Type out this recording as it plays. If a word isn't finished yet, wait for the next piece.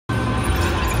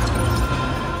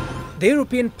The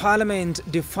European Parliament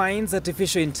defines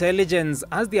artificial intelligence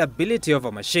as the ability of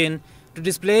a machine to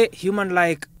display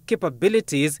human-like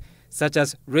capabilities such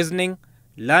as reasoning,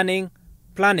 learning,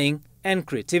 planning, and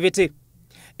creativity.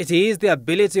 It is the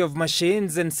ability of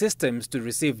machines and systems to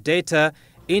receive data,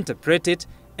 interpret it,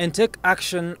 and take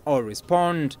action or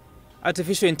respond.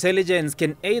 Artificial intelligence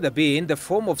can either be in the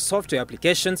form of software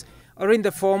applications or in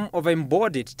the form of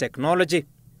embodied technology.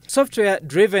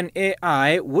 Software-driven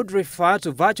AI would refer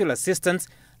to virtual assistants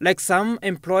like some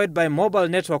employed by mobile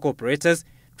network operators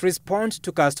to respond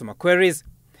to customer queries.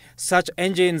 Such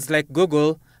engines like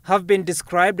Google have been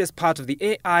described as part of the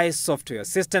AI software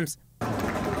systems.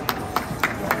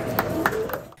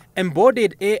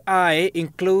 Embodied AI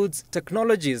includes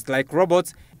technologies like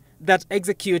robots that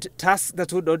execute tasks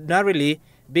that would ordinarily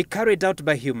be carried out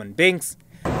by human beings.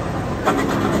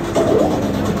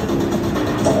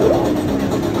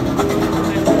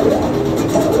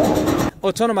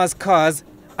 Autonomous cars,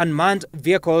 unmanned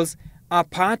vehicles are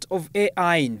part of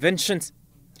AI inventions.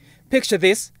 Picture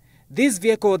this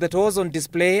vehicle that was on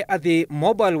display at the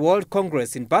Mobile World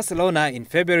Congress in Barcelona in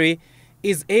February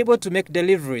is able to make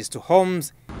deliveries to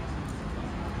homes.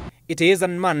 It is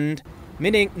unmanned,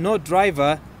 meaning no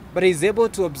driver, but is able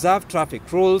to observe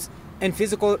traffic rules and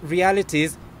physical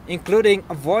realities, including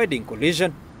avoiding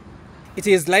collision. It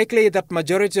is likely that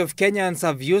majority of Kenyans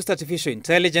have used artificial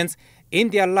intelligence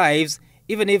in their lives,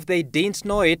 even if they didn't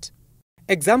know it.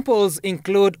 Examples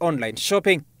include online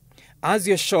shopping. As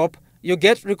you shop, you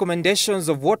get recommendations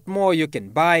of what more you can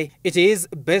buy. It is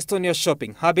based on your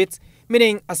shopping habits,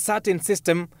 meaning a certain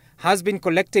system has been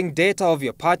collecting data of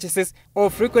your purchases or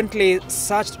frequently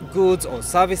searched goods or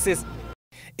services.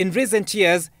 In recent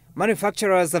years,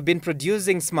 manufacturers have been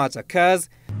producing smarter cars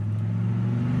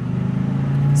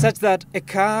such that a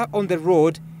car on the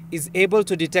road is able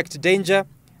to detect danger,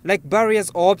 like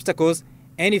barriers or obstacles,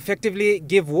 and effectively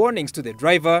give warnings to the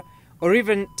driver or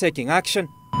even taking action.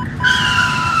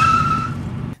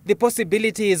 The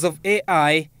possibilities of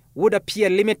AI would appear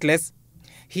limitless.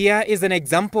 Here is an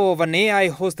example of an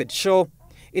AI-hosted show.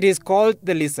 It is called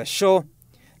The Lisa Show.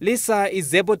 Lisa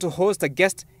is able to host a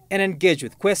guest and engage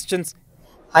with questions.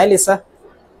 Hi, Lisa.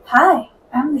 Hi,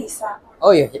 I'm Lisa.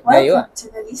 Oh, there you are. Welcome to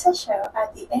The Lisa Show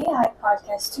at the AI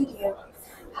Podcast Studio.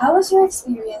 How was your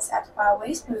experience at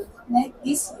Huawei's booth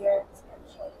this year?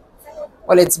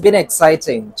 Well, it's been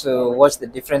exciting to watch the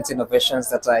different innovations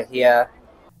that are here.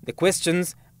 The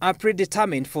questions are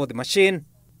predetermined for the machine.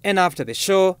 And after the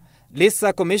show,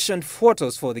 Lisa commissioned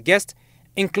photos for the guest,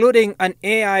 including an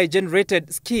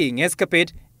AI-generated skiing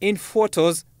escapade in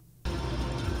photos.